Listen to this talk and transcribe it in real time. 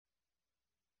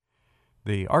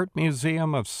The Art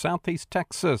Museum of Southeast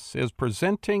Texas is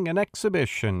presenting an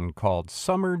exhibition called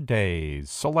Summer Days,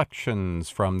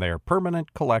 selections from their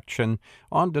permanent collection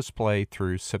on display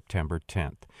through September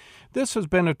 10th. This has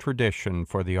been a tradition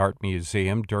for the Art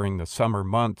Museum during the summer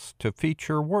months to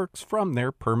feature works from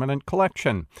their permanent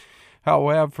collection.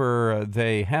 However,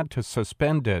 they had to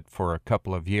suspend it for a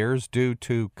couple of years due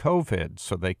to COVID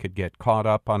so they could get caught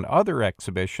up on other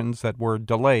exhibitions that were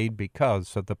delayed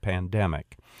because of the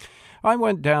pandemic. I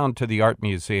went down to the Art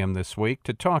Museum this week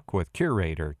to talk with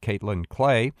curator Caitlin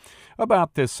Clay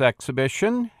about this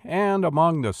exhibition, and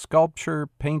among the sculpture,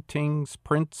 paintings,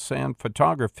 prints, and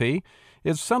photography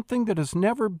is something that has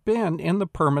never been in the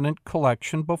permanent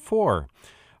collection before.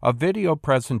 A video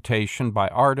presentation by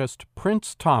artist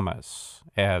Prince Thomas,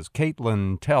 as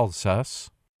Caitlin tells us.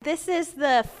 This is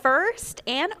the first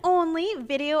and only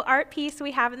video art piece we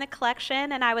have in the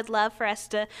collection, and I would love for us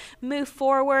to move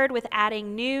forward with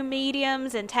adding new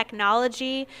mediums and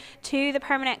technology to the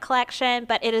permanent collection,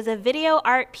 but it is a video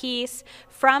art piece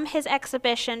from his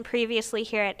exhibition previously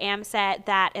here at Amset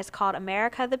that is called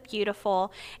America the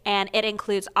Beautiful, and it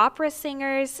includes opera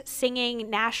singers singing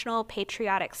national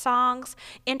patriotic songs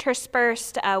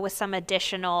interspersed with some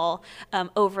additional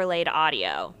overlaid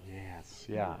audio.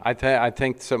 Yeah, I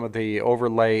think some of the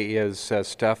overlay is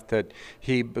stuff that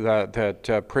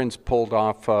Prince pulled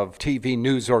off of TV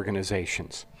news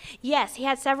organizations. Yes, he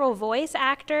had several voice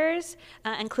actors,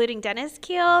 including Dennis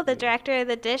Keel, the director of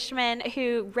The Dishman,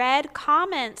 who read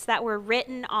comments that were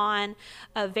written on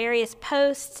various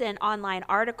posts and online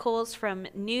articles from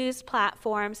news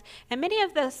platforms. And many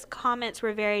of those comments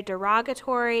were very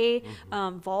derogatory,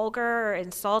 vulgar, or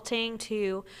insulting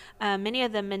to many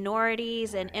of the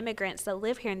minorities and immigrants that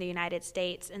live here in the United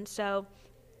States. And so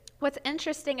what's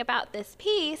interesting about this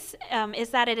piece is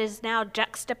that it is now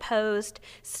juxtaposed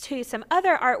to some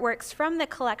other artworks from the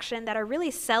collection that are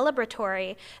really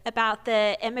celebratory about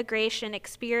the immigration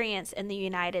experience in the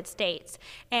United States.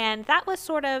 And that was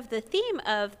sort of the theme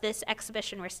of this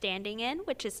exhibition we're standing in,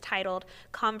 which is titled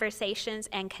Conversations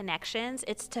and Connections.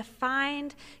 It's to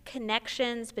find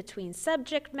connections between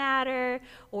subject matter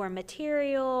or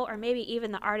material or maybe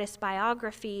even the artist's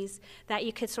biographies that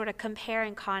you could sort of compare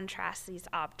and contrast these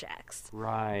objects.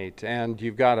 Right, and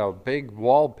you've got a big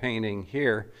wall painting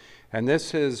here, and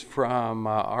this is from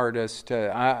artist,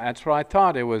 that's what I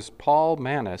thought, it was Paul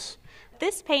Manus.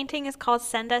 This painting is called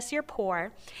Send Us Your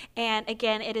Poor, and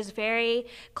again, it is very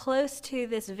close to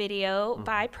this video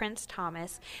by Prince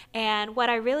Thomas. And what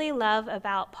I really love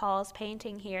about Paul's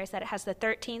painting here is that it has the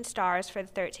 13 stars for the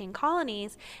 13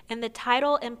 colonies, and the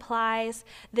title implies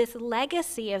this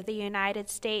legacy of the United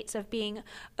States of being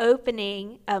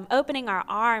opening our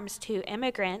arms to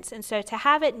immigrants. And so to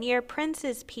have it near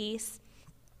Prince's piece,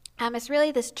 it's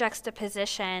really this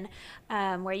juxtaposition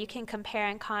where you can compare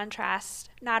and contrast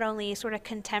not only sort of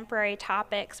contemporary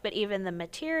topics, but even the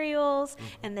materials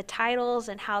and the titles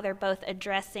and how they're both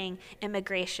addressing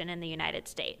immigration in the United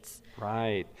States.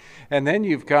 Right, and then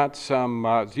you've got some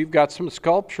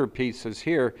sculpture pieces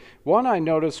here. One I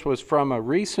noticed was from a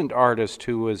recent artist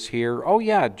who was here. Oh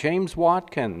yeah, James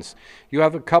Watkins. You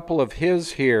have a couple of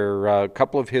his here, a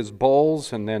couple of his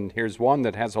bowls, and then here's one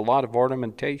that has a lot of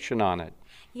ornamentation on it.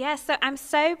 Yes, so I'm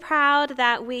so proud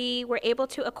that we were able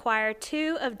to acquire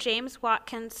two of James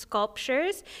Watkins'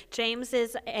 sculptures. James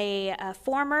is a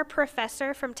former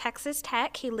professor from Texas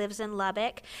Tech. He lives in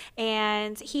Lubbock,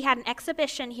 and he had an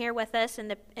exhibition here with us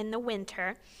in the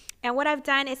winter. And what I've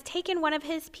done is taken one of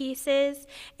his pieces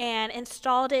and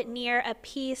installed it near a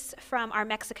piece from our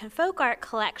Mexican folk art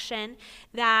collection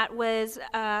that was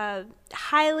a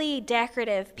highly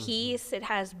decorative piece. It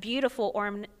has beautiful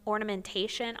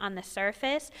ornamentation on the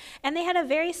surface, and they had a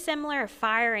very similar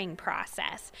firing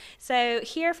process. So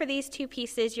here for these two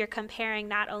pieces, you're comparing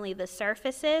not only the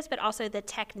surfaces, but also the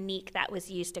technique that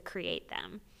was used to create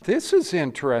them. This is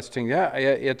interesting. Yeah,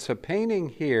 it's a painting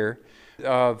here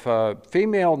of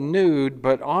female nude,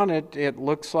 but on it, it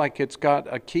looks like it's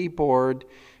got a keyboard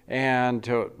and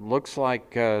looks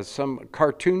like some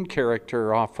cartoon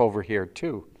character off over here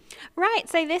too. Right,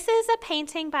 so this is a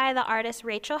painting by the artist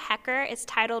Rachel Hecker. It's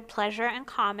titled Pleasure and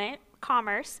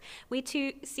Commerce. We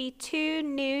see two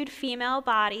nude female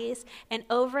bodies, and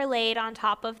overlaid on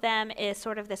top of them is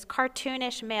sort of this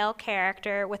cartoonish male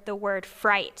character with the word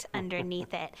fright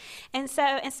underneath it. And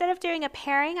so instead of doing a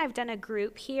pairing, I've done a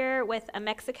group here with a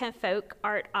Mexican folk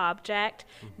art object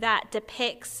that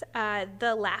depicts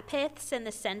the lapiths and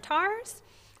the centaurs.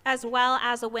 as well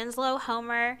as a Winslow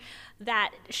Homer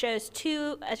that shows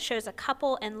a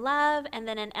couple in love, and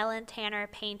then an Ellen Tanner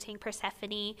painting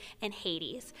Persephone and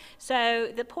Hades. So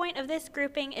the point of this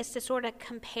grouping is to sort of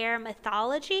compare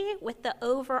mythology with the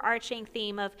overarching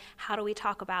theme of how do we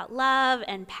talk about love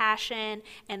and passion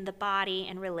and the body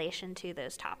in relation to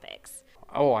those topics.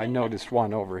 Oh, I noticed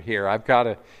one over here. I've got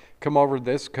to come over to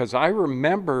this because I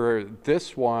remember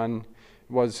this one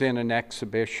was in an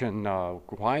exhibition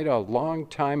quite a long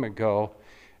time ago,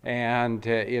 and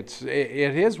it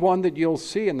is one that you'll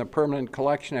see in the permanent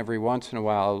collection every once in a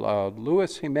while.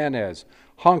 Luis Jimenez,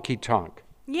 Honky Tonk.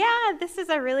 Yeah, this is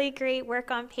a really great work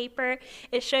on paper.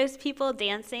 It shows people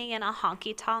dancing in a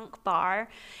honky-tonk bar,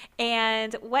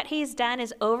 and what he's done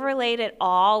is overlaid it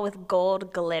all with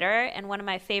gold glitter, and one of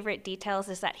my favorite details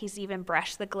is that he's even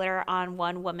brushed the glitter on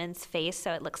one woman's face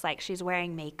so it looks like she's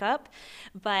wearing makeup.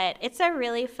 But it's a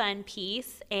really fun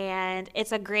piece, and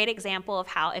it's a great example of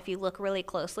how if you look really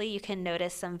closely, you can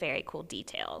notice some very cool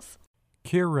details.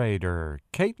 Curator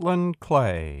Caitlin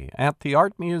Clay at the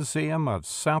Art Museum of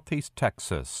Southeast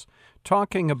Texas,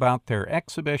 talking about their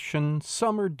exhibition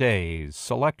Summer Days,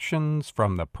 selections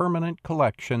from the permanent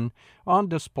collection on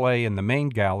display in the main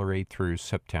gallery through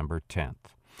September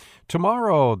 10th.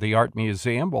 Tomorrow, the Art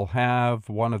Museum will have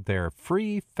one of their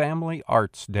free family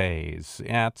arts days.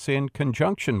 That's in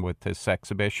conjunction with this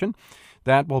exhibition.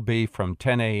 That will be from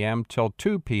 10 a.m. till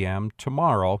 2 p.m.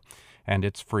 tomorrow, and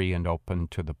it's free and open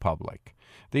to the public.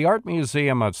 The Art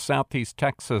Museum of Southeast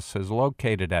Texas is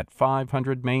located at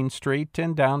 500 Main Street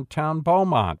in downtown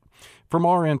Beaumont. For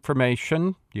more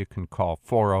information, you can call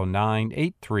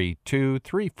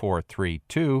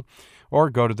 409-832-3432 or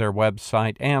go to their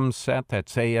website, amset,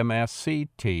 that's amsct.org.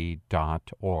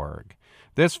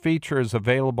 This feature is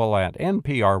available at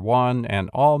NPR One and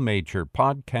all major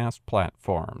podcast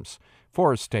platforms.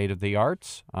 For State of the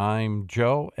Arts, I'm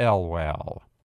Joe Elwell.